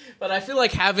 But I feel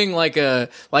like having like a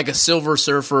Silver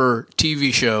Surfer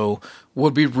TV show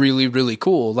would be really, really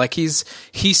cool. Like he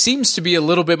seems to be a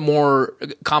little bit more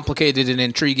complicated and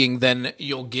intriguing than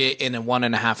you'll get in a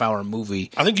 1.5 hour movie.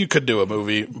 I think you could do a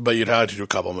movie, but you'd have to do a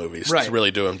couple movies to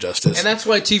really do him justice. And that's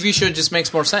why TV show just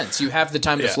makes more sense. You have the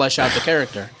time to flesh out the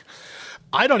character.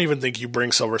 I don't even think you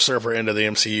bring Silver Surfer into the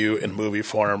MCU in movie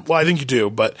form. Well, I think you do,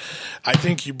 but I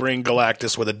think you bring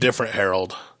Galactus with a different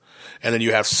herald. And then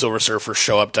you have Silver Surfer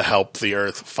show up to help the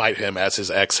Earth fight him as his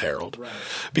ex-herald. Right.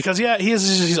 Because,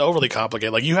 he's overly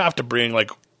complicated. Like, you have to bring, like...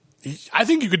 I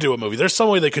think you could do a movie. There's some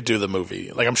way they could do the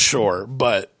movie. Like, I'm sure.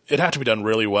 But it'd have to be done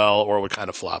really well or it would kind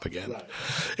of flop again. Right.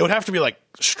 It would have to be, like,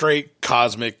 straight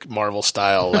cosmic Marvel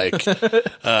style, like...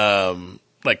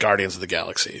 like Guardians of the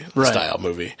Galaxy style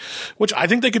movie. Which I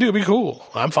think they could do. It'd be cool.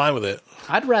 I'm fine with it.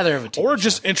 I'd rather have a TV or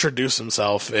just introduce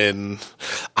himself in.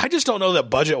 I just don't know that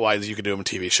budget wise you could do him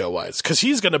TV show wise because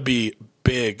he's going to be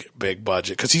big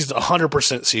budget because he's 100%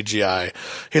 CGI.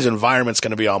 His environment's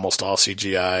going to be almost all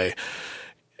CGI.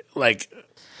 Like,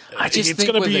 it's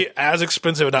going to be as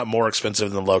expensive, if not more expensive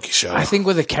than the Loki show. I think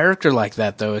with a character like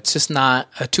that, though, it's just not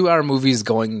a 2-hour movie is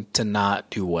going to not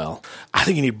do well. I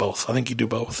think you need both. I think you do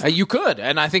both. You could,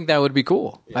 and I think that would be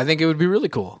cool. Yeah. I think it would be really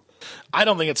cool. I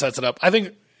don't think it sets it up. I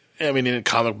mean,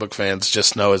 comic book fans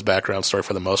just know his background story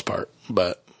for the most part,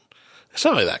 but it's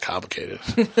not really that complicated.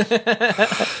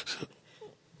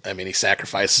 I mean, he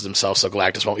sacrifices himself so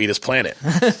Galactus won't eat his planet.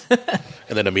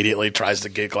 And then immediately tries to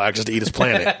get Galactus to eat his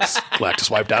planet.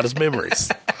 Galactus wiped out his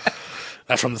memories.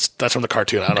 That's from the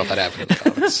cartoon. I don't know if that happened in the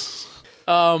comics.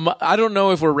 I don't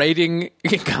know if we're rating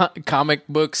comic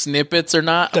book snippets or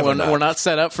not. We're not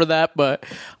set up for that, but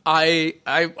I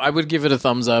would give it a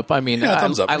thumbs up. I mean,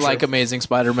 thumbs up, I like sure. Amazing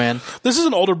Spider-Man. This is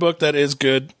an older book that is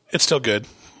good. It's still good.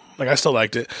 Like, I still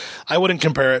liked it. I wouldn't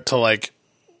compare it to, like,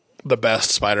 the best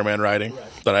Spider-Man writing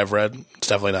that I've read. It's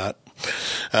definitely not.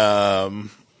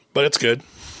 But it's good.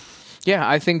 Yeah,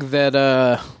 I think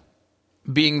that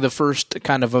being the first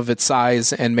kind of its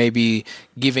size and maybe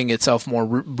giving itself more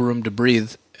room to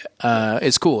breathe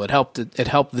is cool. It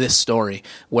helped this story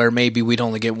where maybe we'd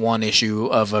only get one issue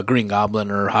of a Green Goblin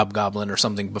or Hobgoblin or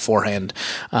something beforehand.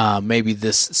 Maybe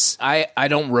this, I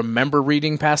don't remember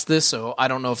reading past this, so I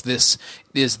don't know if this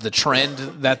is the trend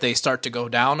that they start to go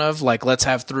down of, like, let's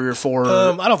have 3 or 4.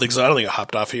 I don't think so. I don't think it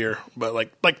hopped off here. But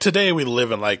like today we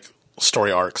live in like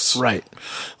story arcs. Right.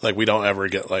 Like we don't ever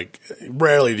get like,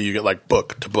 rarely do you get like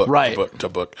book to book right. to book to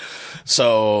book.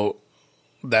 So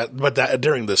that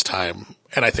during this time,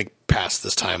 and I think past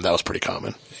this time, that was pretty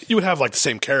common. You would have like the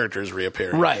same characters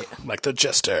reappear. Right. Like the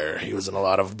Jester. He was in a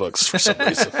lot of books for some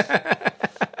reason.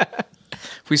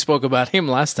 We spoke about him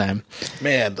last time.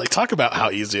 Man, like talk about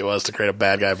how easy it was to create a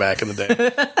bad guy back in the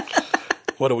day.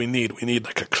 What do we need? We need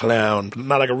like a clown, but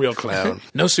not like a real clown.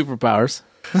 No superpowers.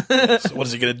 So what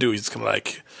is he going to do? He's going to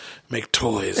like make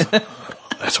toys.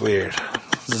 That's weird.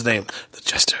 What's his name? The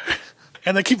Jester.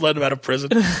 And they keep letting him out of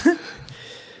prison.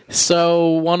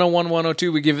 So 101,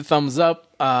 102, we give it thumbs up.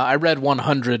 I read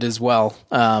 100 as well,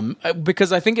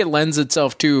 because I think it lends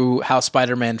itself to how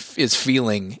Spider-Man is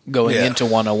feeling going into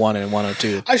 101 and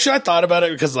 102. I thought about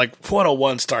it because like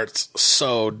 101 starts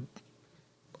so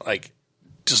like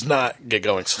does not get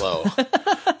going slow.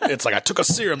 It's like I took a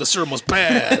serum. The serum was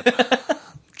bad.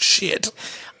 Shit.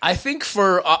 I think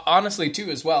for honestly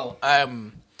too as well.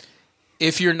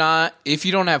 If you don't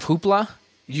have Hoopla,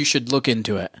 you should look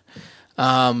into it.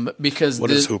 Because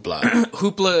what is Hoopla?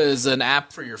 Hoopla is an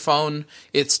app for your phone.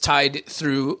 It's tied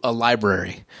through a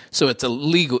library, so it's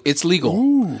legal.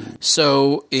 Ooh.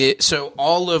 So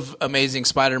all of Amazing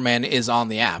Spider-Man is on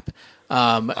the app.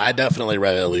 I definitely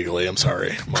read it illegally. I'm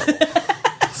sorry, Marvel.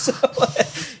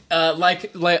 Like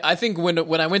I think when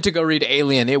I went to go read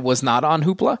Alien, it was not on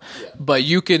Hoopla, but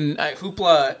you can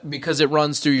Hoopla because it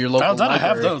runs through your local library. I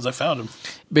have those. I found them.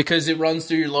 Because it runs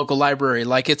through your local library.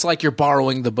 Like it's like you're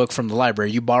borrowing the book from the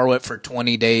library. You borrow it for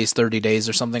 20 days, 30 days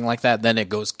or something like that, then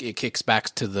it kicks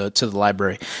back to the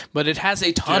library. But it has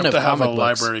a ton of comic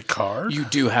books. Do you have to have a library card? You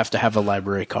do have to have a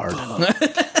library card.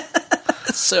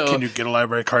 So can you get a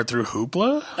library card through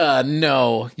Hoopla?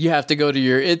 No, you have to go to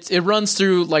your. It runs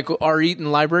through like our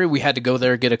Eaton library. We had to go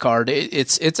there get a card.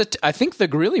 I think the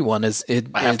Greeley one is.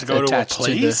 I have to go to a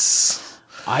place.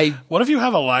 What if you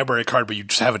have a library card but you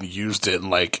just haven't used it? And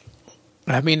like,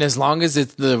 I mean, as long as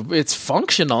it's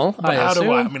functional. But how do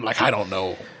I? I mean, like, I don't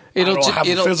know. I don't have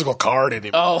a physical card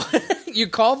anymore. Oh, you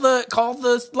call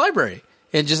the library.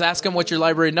 And just ask them what your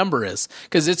library number is,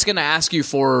 because it's going to ask you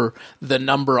for the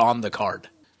number on the card.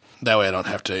 That way I don't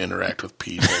have to interact with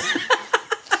people.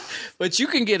 But you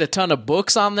can get a ton of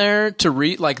books on there to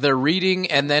read, like they're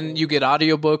reading, and then you get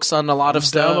audiobooks on a lot of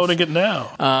stuff. Downloading it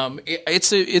now.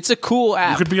 It's a cool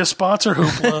app. You could be a sponsor,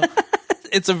 Hoopla.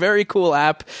 It's a very cool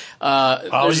app.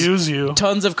 I'll use you.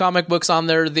 Tons of comic books on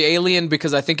there. The Alien,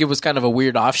 because I think it was kind of a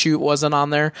weird offshoot, wasn't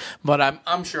on there. But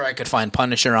I'm sure I could find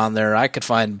Punisher on there. I could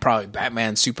find probably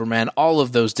Batman, Superman. All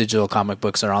of those digital comic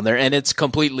books are on there, and it's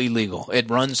completely legal. It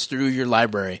runs through your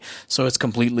library, so it's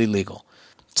completely legal.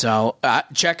 So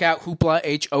check out Hoopla,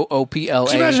 Hoopla.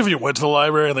 Can you imagine if you went to the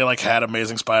library and they like had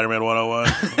Amazing Spider-Man 101?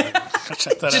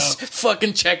 Check that Just out.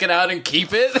 fucking check it out and keep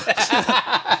it.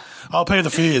 I'll pay the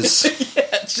fees.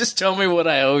 Yeah, just tell me what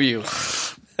I owe you.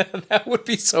 That would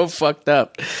be so fucked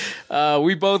up.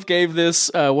 We both gave this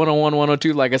 101,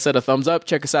 102, like I said, a thumbs up.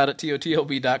 Check us out at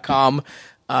TOTLB.com.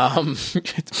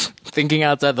 Thinking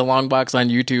Outside the Long Box on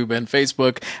YouTube and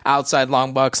Facebook, Outside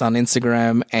Long Box on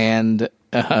Instagram and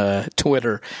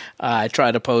Twitter. I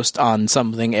try to post on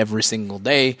something every single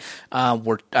day.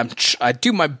 I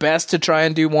do my best to try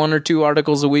and do 1 or 2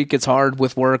 articles a week. It's hard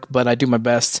with work, but I do my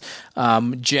best.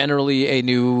 Generally, a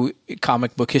new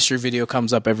comic book history video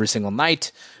comes up every single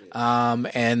night.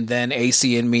 And then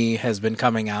AC and Me has been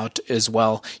coming out as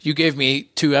well. You gave me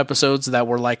 2 episodes that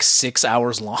were like 6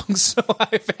 hours long, so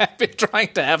I've been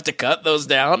trying to have to cut those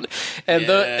down. And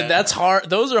that's hard.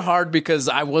 Those are hard because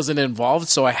I wasn't involved,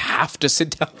 so I have to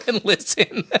sit down and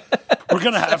listen. We're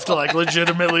going to have to like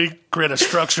legitimately create a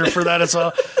structure for that as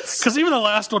well. Because even the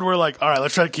last one, we're like, all right,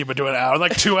 let's try to keep it to an hour.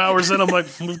 Like 2 hours in, I'm like,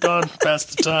 we've gone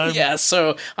past the time. Yeah,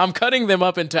 so I'm cutting them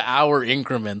up into hour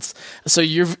increments. So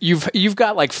you've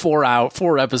got like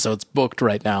 4 episodes booked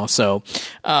right now. So,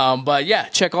 but yeah,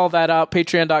 check all that out.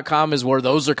 Patreon.com is where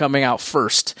those are coming out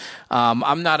first.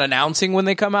 I'm not announcing when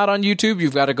they come out on YouTube.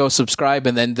 You've got to go subscribe,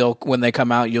 and then when they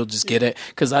come out, you'll just get it.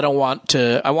 Because I want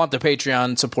the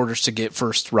Patreon supporters to get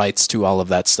first rights to into all of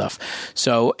that stuff.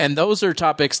 So, and those are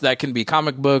topics that can be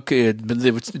comic book.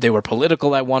 They were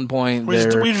political at one point.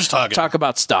 We just talk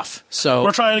about stuff. So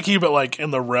we're trying to keep it like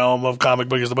in the realm of comic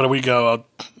books, but we go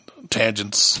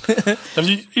tangents.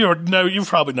 You've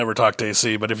probably never talked to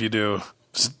AC, but if you do,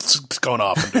 it's going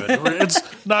off into it.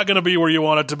 It's not going to be where you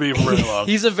want it to be for very long.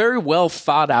 He's a very well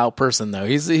thought out person, though.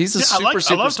 He's a super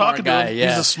I love smart talking guy. to him. Yeah.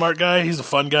 He's a smart guy. He's a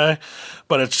fun guy.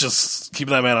 But it's just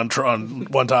keeping that man on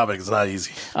one topic. It's not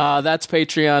easy. That's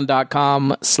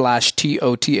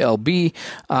patreon.com/TOTLB.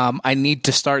 I need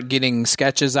to start getting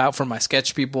sketches out for my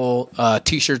sketch people,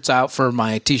 t-shirts out for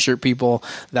my t-shirt people.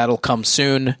 That'll come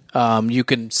soon. You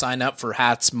can sign up for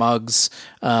hats, mugs,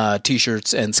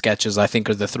 t-shirts, and sketches, I think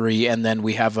are the three. And then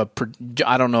we have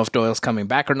I don't know if Doyle's coming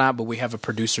back or not, but we have a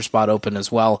producer spot open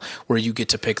as well where you get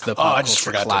to pick the pop I just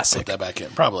forgot classic. to put that back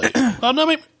in. Probably. Well, no,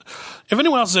 maybe. If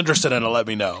anyone else is interested in it, let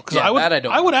me know. Because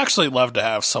I would actually love to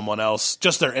have someone else,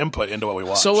 just their input into what we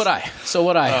watch. So would I.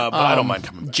 But I don't mind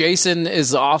coming back. Jason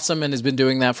is awesome and has been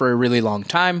doing that for a really long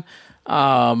time.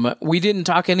 We didn't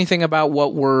talk anything about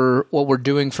what we're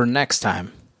doing for next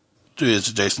time. Is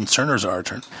it Jason's turn or is it our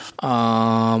turn?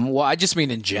 Well, I just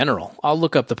mean in general. I'll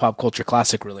look up the Pop Culture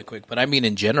Classic really quick, but I mean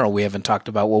in general, we haven't talked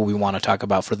about what we want to talk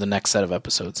about for the next set of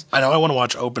episodes. I know I want to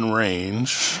watch Open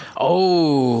Range.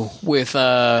 Oh, with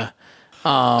Outer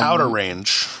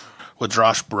Range with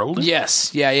Josh Brolin.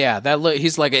 Yes, yeah.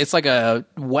 He's it's like a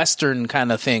Western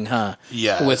kind of thing, huh?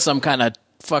 Yeah, with some kind of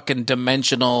fucking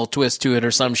dimensional twist to it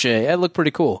or some shit. It looked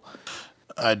pretty cool.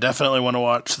 I definitely want to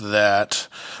watch that.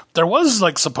 There was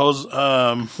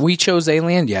we chose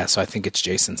Alien, yeah, so I think it's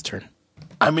Jason's turn.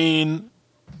 I mean,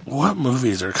 what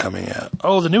movies are coming out?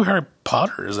 Oh, the new Harry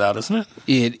Potter is out, isn't it?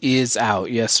 It is out,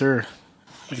 yes, sir.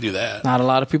 We can do that. Not a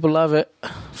lot of people love it.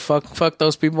 Fuck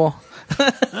those people.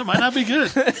 That might not be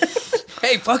good.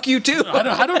 Hey, fuck you too.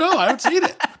 I don't know. I haven't seen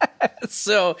it.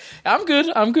 So I'm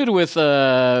good. I'm good with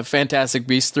Fantastic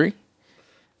Beasts 3.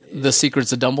 The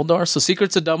Secrets of Dumbledore. So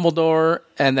Secrets of Dumbledore,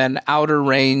 and then Outer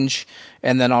Range,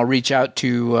 and then I'll reach out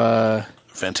to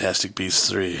Fantastic Beasts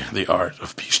 3: The Art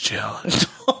of Bestiality.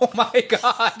 Oh my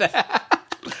god.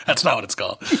 That's not what it's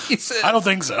called. I don't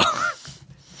think so.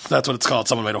 That's what it's called.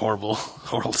 Someone made a horrible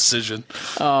decision.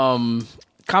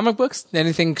 Comic books?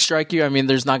 Anything strike you? I mean,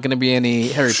 there's not going to be any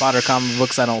Harry Potter comic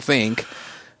books, I don't think.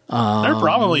 There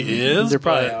probably is. There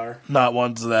probably are. Not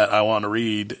ones that I want to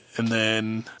read. And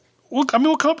then we'll come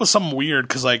up with something weird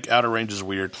because Outer Range is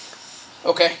weird.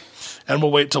 Okay. And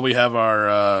we'll wait till we have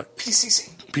our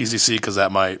PCC because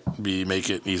that might make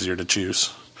it easier to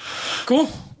choose. Cool.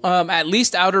 At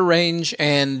least Outer Range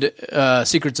and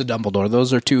Secrets of Dumbledore.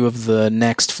 Those are two of the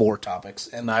next 4 topics.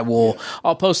 And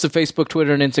I'll post to Facebook,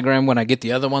 Twitter, and Instagram when I get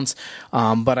the other ones.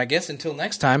 But I guess until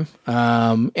next time.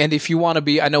 And if you want to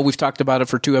be, I know we've talked about it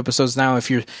for 2 episodes now.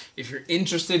 If you're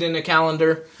interested in a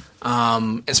calendar,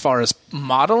 as far as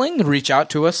modeling, reach out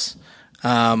to us.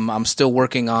 I'm still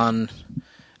working on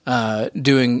I'm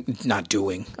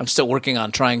still working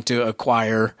on trying to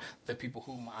acquire the people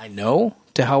whom I know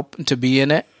to help to be in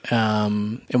it,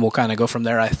 and we'll kind of go from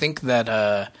there. I think that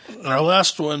our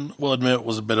last one, we'll admit,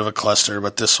 was a bit of a cluster,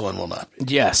 but this one will not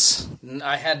be. Yes,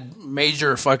 I had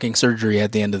major fucking surgery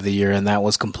at the end of the year, and that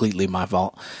was completely my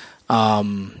fault.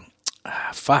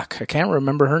 Fuck, I can't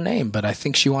remember her name, but I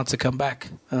think she wants to come back.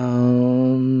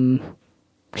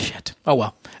 Shit. Oh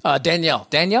well. Danielle.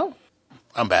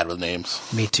 I'm bad with names.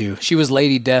 Me too. She was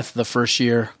Lady Death the first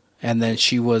year, and then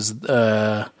she was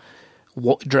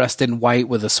dressed in white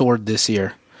with a sword this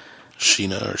year.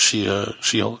 Sheena or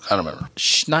She-Hulk? I don't remember.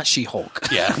 Not She-Hulk.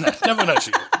 Yeah, definitely not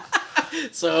She-Hulk.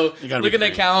 So, looking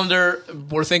at calendar,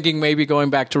 we're thinking maybe going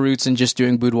back to roots and just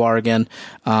doing boudoir again.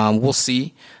 We'll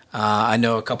see. I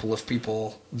know a couple of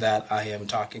people that I am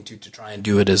talking to try and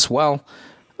do it as well.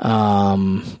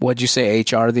 What'd you say,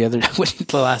 HR, the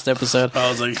last episode? I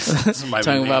was like, this might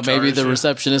talking be about HR maybe issue. the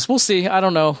receptionist. We'll see. I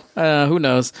don't know. Who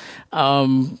knows?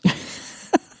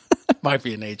 Might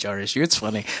be an HR issue. It's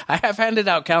funny. I have handed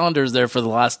out calendars there for the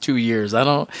last 2 years. We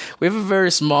have a very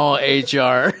small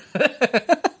HR.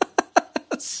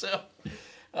 So,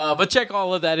 but check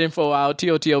all of that info out,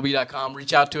 totlb.com.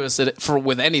 Reach out to us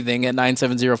with anything at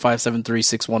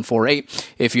 970-573-6148.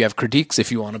 If you have critiques,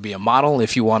 if you want to be a model,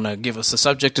 if you want to give us a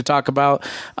subject to talk about,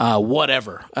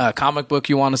 whatever. Comic book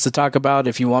you want us to talk about,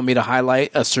 if you want me to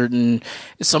highlight a certain...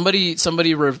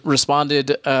 Somebody responded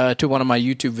to one of my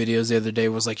YouTube videos the other day,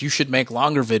 was like, you should make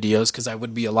longer videos because I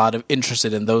would be a lot of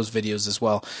interested in those videos as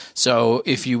well. So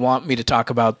if you want me to talk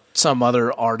about some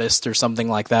other artist or something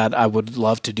like that, I would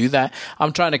love to do that.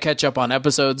 I'm trying to catch up on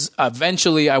episodes.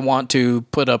 Eventually, I want to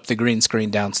put up the green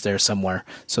screen downstairs somewhere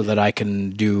so that I can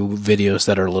do videos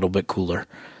that are a little bit cooler.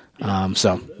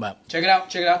 But check it out,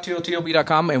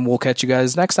 TOTOB.com, and we'll catch you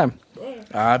guys next time.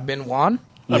 I've been Juan.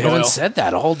 We haven't said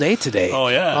that all day today. Oh,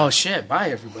 yeah. Oh, shit. Bye,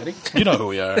 everybody. You know who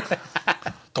we are.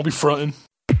 Don't be fronting.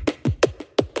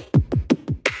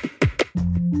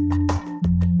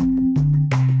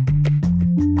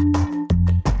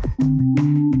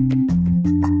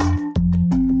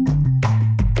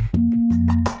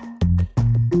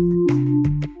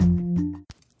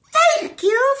 Thank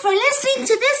you for listening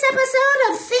to this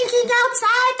episode of Thinking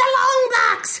Outside the Long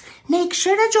Box. Make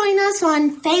sure to join us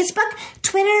on Facebook,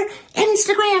 Twitter,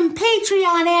 Instagram,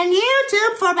 Patreon, and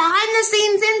YouTube for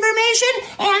behind-the-scenes information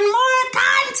and more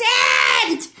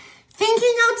content.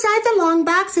 Thinking Outside the Long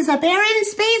Box is a Barren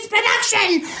Space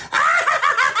production.